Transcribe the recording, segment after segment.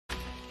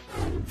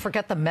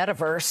Forget the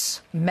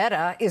metaverse.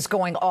 Meta is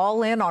going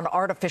all in on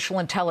artificial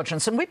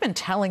intelligence. And we've been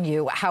telling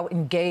you how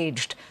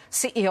engaged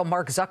CEO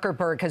Mark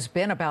Zuckerberg has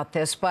been about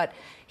this. But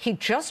he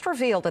just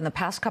revealed in the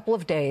past couple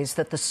of days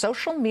that the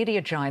social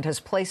media giant has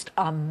placed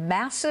a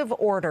massive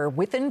order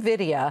with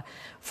NVIDIA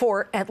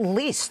for at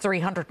least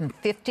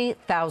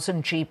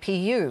 350,000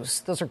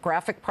 GPUs. Those are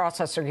graphic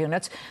processor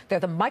units. They're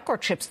the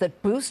microchips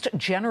that boost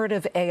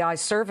generative AI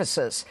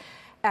services.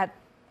 At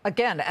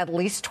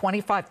least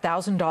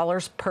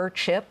 $25,000 per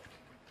chip.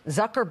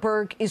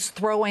 Zuckerberg is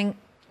throwing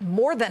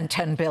more than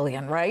 $10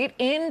 billion, right,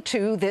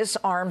 into this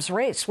arms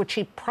race, which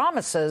he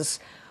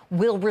promises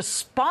will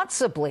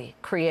responsibly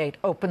create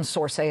open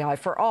source AI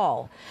for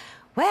all.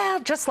 Well,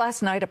 just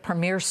last night, a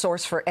premier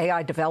source for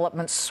AI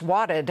development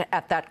swatted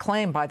at that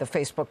claim by the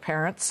Facebook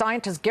parent.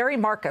 Scientist Gary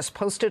Marcus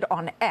posted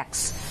on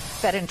X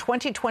that in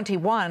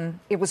 2021,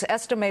 it was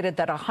estimated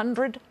that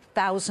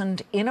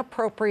 100,000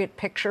 inappropriate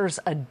pictures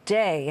a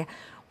day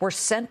were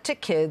sent to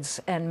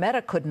kids, and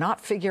Meta could not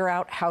figure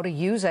out how to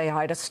use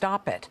AI to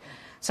stop it.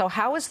 So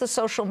how is the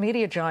social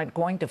media giant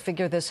going to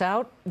figure this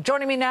out?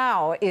 Joining me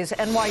now is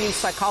NYU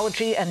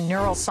psychology and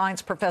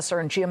neuroscience professor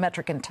and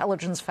geometric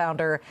intelligence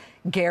founder,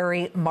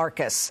 Gary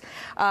Marcus.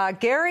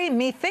 Gary,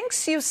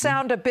 methinks you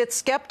sound a bit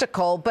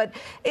skeptical, but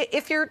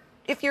if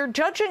you're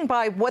judging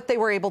by what they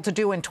were able to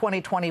do in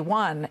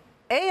 2021,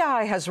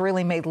 AI has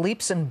really made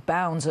leaps and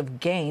bounds of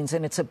gains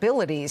in its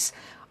abilities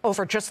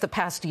over just the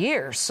past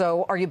year.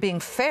 So are you being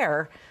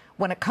fair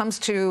when it comes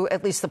to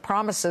at least the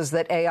promises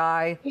that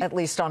AI, at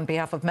least on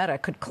behalf of Meta,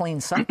 could clean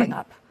something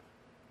up?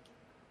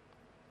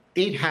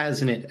 It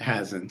has and it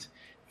hasn't.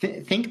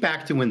 Think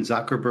back to when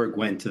Zuckerberg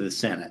went to the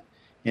Senate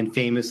and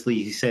famously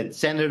he said,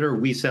 "Senator,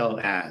 we sell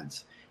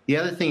ads." The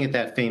other thing at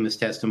that famous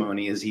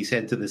testimony is he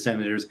said to the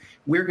senators,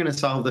 "We're going to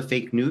solve the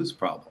fake news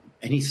problem."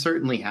 And he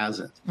certainly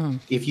hasn't.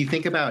 If you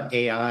think about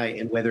AI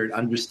and whether it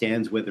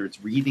understands whether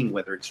it's reading,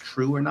 whether it's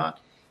true or not,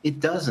 it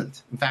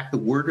doesn't. In fact, the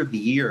word of the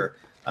year,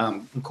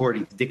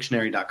 according to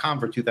dictionary.com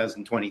for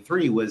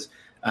 2023, was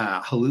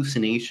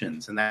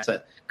hallucinations. And that's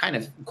a kind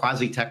of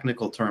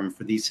quasi-technical term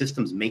for these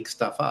systems make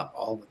stuff up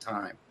all the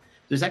time.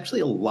 There's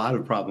actually a lot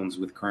of problems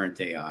with current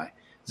AI.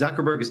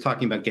 Zuckerberg is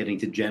talking about getting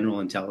to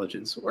general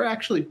intelligence. We're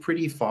actually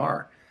pretty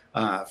far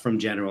from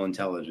general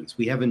intelligence.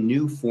 We have a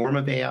new form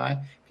of AI.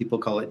 People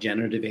call it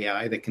generative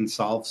AI that can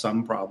solve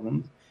some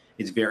problems.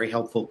 It's very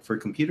helpful for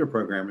computer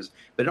programmers,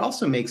 but it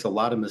also makes a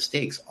lot of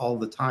mistakes all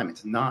the time.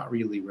 It's not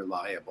really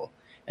reliable.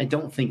 I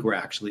don't think we're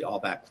actually all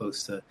that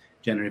close to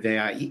generative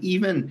AI.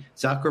 Even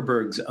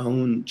Zuckerberg's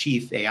own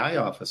chief AI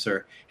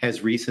officer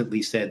has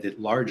recently said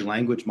that large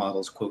language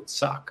models, quote,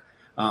 suck,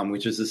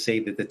 which is to say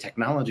that the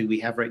technology we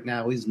have right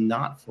now is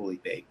not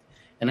fully baked.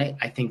 And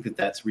I think that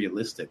that's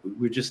realistic.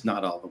 We're just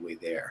not all the way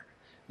there.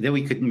 Then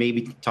we could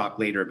maybe talk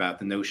later about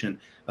the notion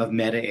of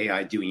meta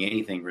AI doing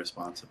anything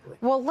responsibly.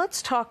 Well,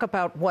 let's talk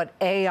about what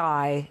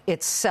AI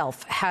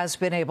itself has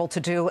been able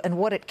to do and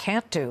what it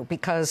can't do,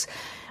 because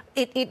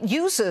it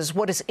uses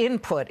what is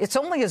input. It's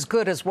only as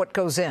good as what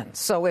goes in.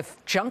 So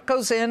if junk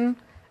goes in,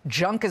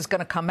 junk is going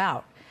to come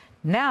out.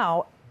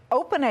 Now,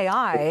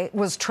 OpenAI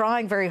was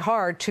trying very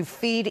hard to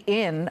feed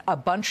in a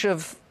bunch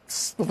of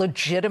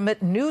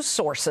legitimate news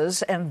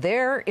sources and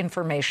their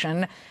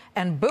information.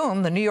 And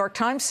boom, the New York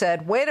Times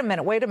said, wait a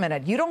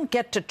minute, you don't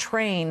get to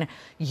train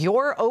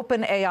your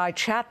OpenAI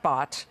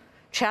chatbot,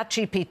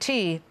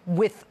 ChatGPT,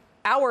 with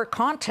our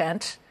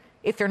content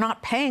if you're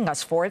not paying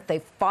us for it. They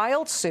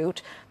filed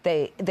suit.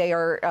 They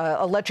are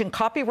alleging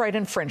copyright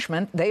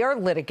infringement. They are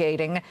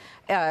litigating.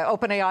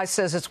 OpenAI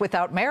says it's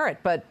without merit.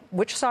 But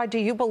which side do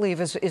you believe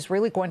is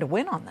really going to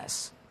win on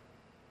this?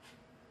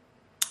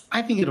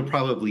 I think it'll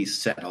probably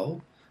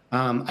settle.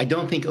 I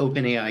don't think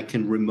OpenAI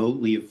can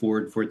remotely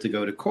afford for it to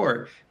go to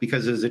court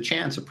because there's a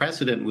chance a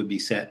precedent would be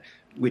set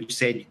which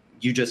said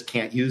you just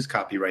can't use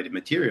copyrighted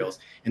materials.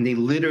 And they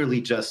literally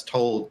just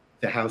told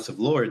the House of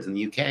Lords in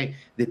the UK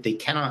that they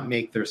cannot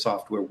make their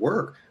software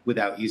work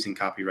without using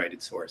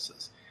copyrighted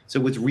sources.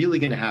 So what's really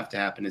going to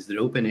happen is that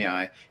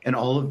OpenAI and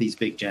all of these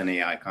big Gen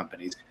AI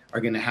companies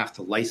are going to have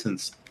to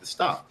license the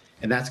stuff.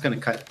 And that's going to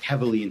cut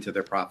heavily into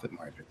their profit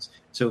margins.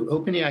 So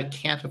OpenAI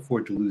can't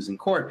afford to lose in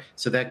court.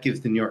 So that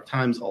gives the New York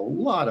Times a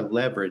lot of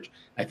leverage,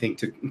 I think,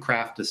 to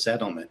craft a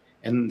settlement.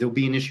 And there'll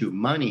be an issue of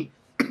money,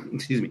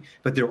 excuse me,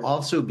 but there'll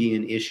also be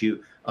an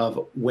issue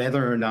of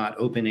whether or not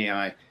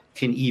OpenAI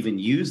can even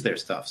use their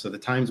stuff. So the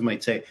Times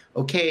might say,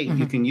 okay,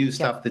 you can use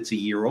stuff that's a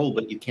year old,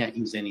 but you can't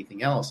use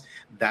anything else.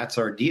 That's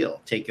our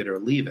deal. Take it or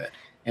leave it.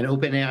 And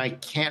OpenAI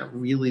can't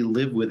really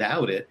live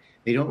without it.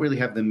 They don't really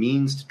have the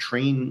means to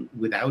train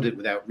without it,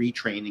 without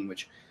retraining,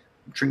 which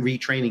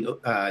retraining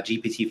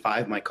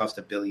GPT-5 might cost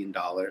 $1 billion.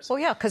 Well,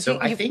 yeah, because so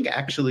I think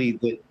actually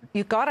that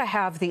you've got to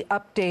have the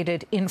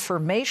updated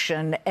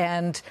information.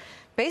 And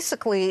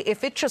basically,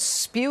 if it just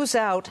spews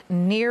out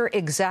near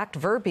exact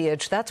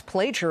verbiage, that's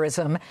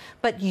plagiarism.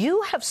 But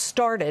you have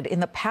started in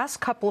the past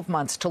couple of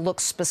months to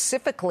look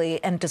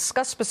specifically and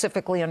discuss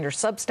specifically on your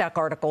Substack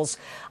articles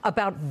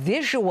about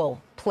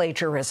visual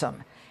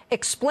plagiarism.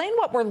 Explain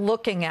what we're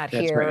looking at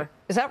here. Right.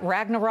 Is that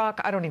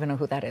Ragnarok? I don't even know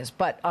who that is.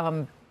 But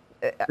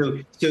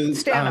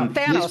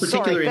Thanos, this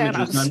particular image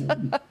was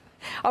done.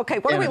 Okay,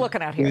 what are we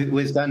looking at here? It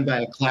was done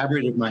by a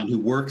collaborator of mine who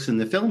works in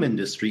the film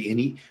industry,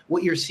 and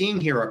what you're seeing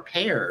here are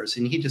pairs,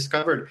 and he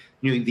discovered,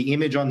 the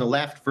image on the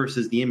left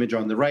versus the image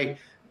on the right.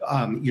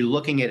 You're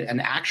looking at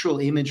an actual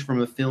image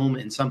from a film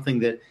and something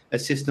that a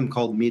system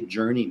called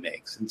Midjourney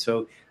makes, and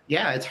so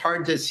it's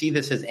hard to see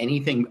this as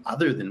anything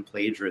other than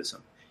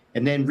plagiarism.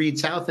 And then Reed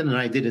Southon and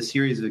I did a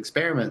series of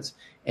experiments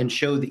and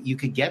showed that you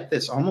could get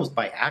this almost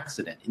by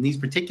accident. In these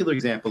particular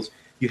examples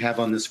you have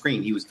on the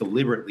screen, he was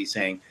deliberately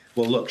saying,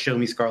 well, look, show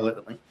me Scarlett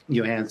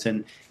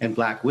Johansson and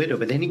Black Widow.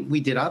 But then we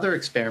did other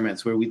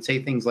experiments where we'd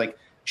say things like,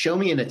 show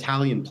me an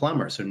Italian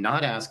plumber. So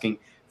not asking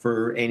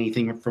for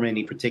anything from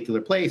any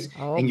particular place.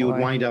 And you would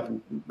wind up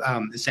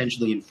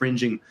essentially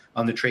infringing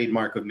on the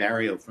trademark of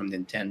Mario from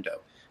Nintendo.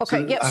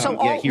 Okay,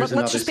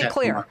 let's just be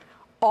clear.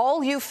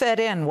 All you fed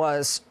in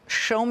was,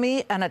 show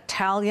me an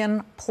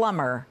Italian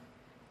plumber,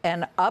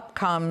 and up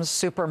comes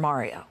Super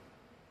Mario.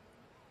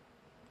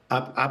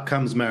 Up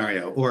comes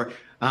Mario. Or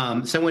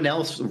someone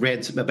else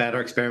read about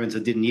our experiments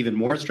and did an even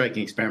more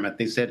striking experiment.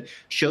 They said,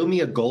 show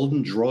me a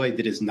golden droid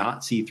that is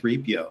not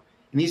C-3PO.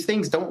 And these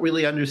things don't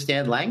really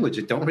understand language.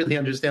 They don't really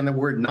understand the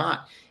word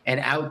not. And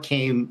out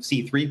came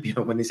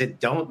C-3PO when they said,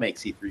 don't make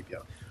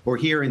C-3PO. Or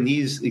here in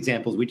these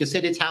examples, we just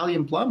said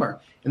Italian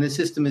plumber, and the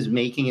system is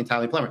making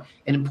Italian plumber.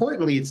 And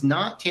importantly, it's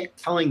not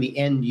telling the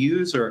end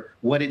user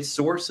what its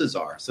sources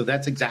are. So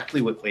that's exactly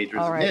what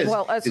plagiarism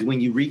is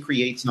when you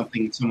recreate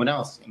something with someone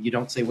else, and you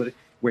don't say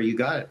where you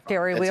got it from.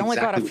 Gary, we only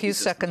got a few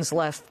seconds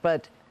left,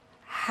 but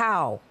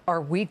how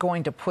are we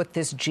going to put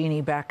this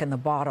genie back in the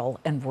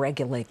bottle and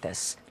regulate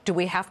this? Do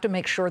we have to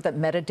make sure that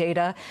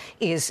metadata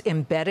is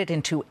embedded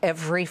into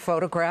every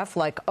photograph?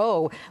 Like,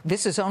 oh,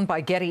 this is owned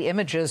by Getty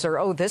Images, or,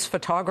 oh, this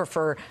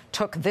photographer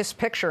took this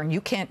picture and you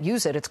can't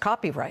use it. It's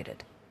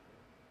copyrighted.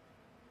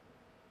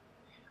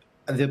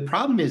 The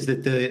problem is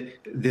that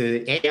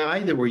the AI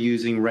that we're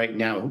using right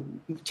now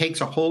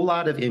takes a whole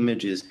lot of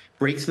images,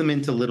 breaks them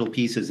into little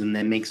pieces, and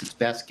then makes its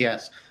best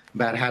guess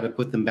about how to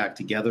put them back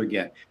together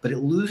again. But it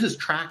loses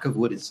track of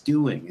what it's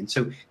doing. And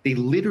so they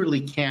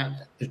literally can't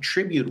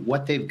attribute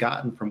what they've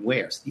gotten from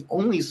where. So the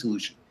only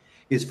solution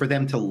is for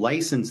them to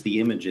license the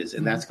images,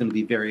 and that's going to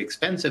be very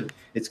expensive.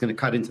 It's going to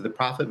cut into the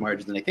profit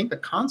margins. And I think the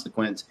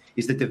consequence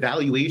is that the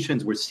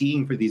valuations we're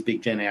seeing for these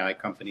big Gen AI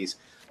companies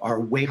are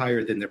way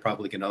higher than they're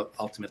probably going to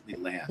ultimately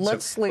land.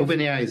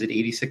 OpenAI is at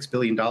 $86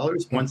 billion.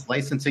 Once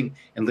licensing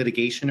and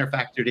litigation are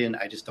factored in,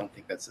 I just don't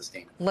think that's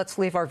sustainable. Let's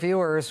leave our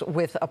viewers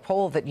with a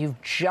poll that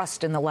you've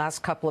just in the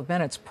last couple of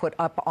minutes put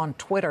up on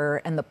Twitter.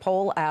 And the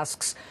poll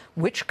asks,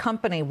 which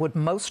company would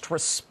most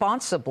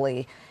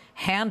responsibly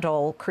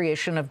handle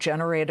creation of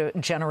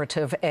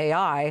generative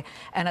AI?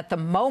 And at the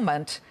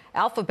moment,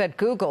 Alphabet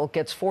Google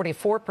gets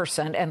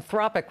 44%,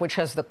 Anthropic, which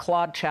has the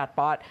Claude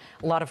chatbot,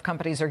 a lot of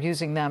companies are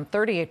using them,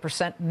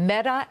 38%,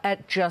 Meta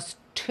at just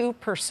 2%,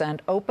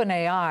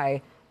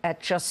 OpenAI at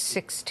just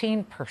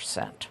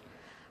 16%.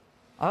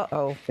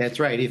 Uh-oh. That's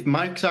right. If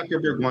Mark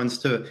Zuckerberg wants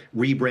to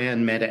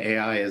rebrand Meta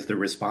AI as the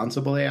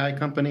responsible AI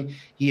company,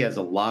 he has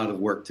a lot of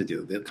work to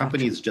do. The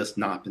company has just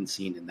not been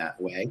seen in that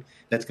way.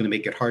 That's going to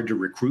make it hard to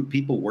recruit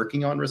people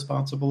working on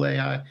responsible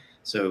AI.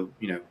 So,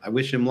 I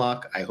wish him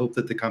luck. I hope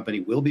that the company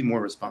will be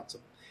more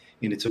responsible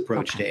in its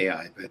approach to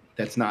AI, but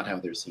that's not how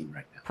they're seen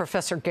right now.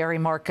 Professor Gary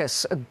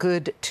Marcus,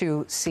 good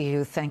to see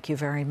you. Thank you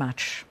very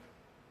much.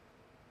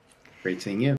 Great seeing you.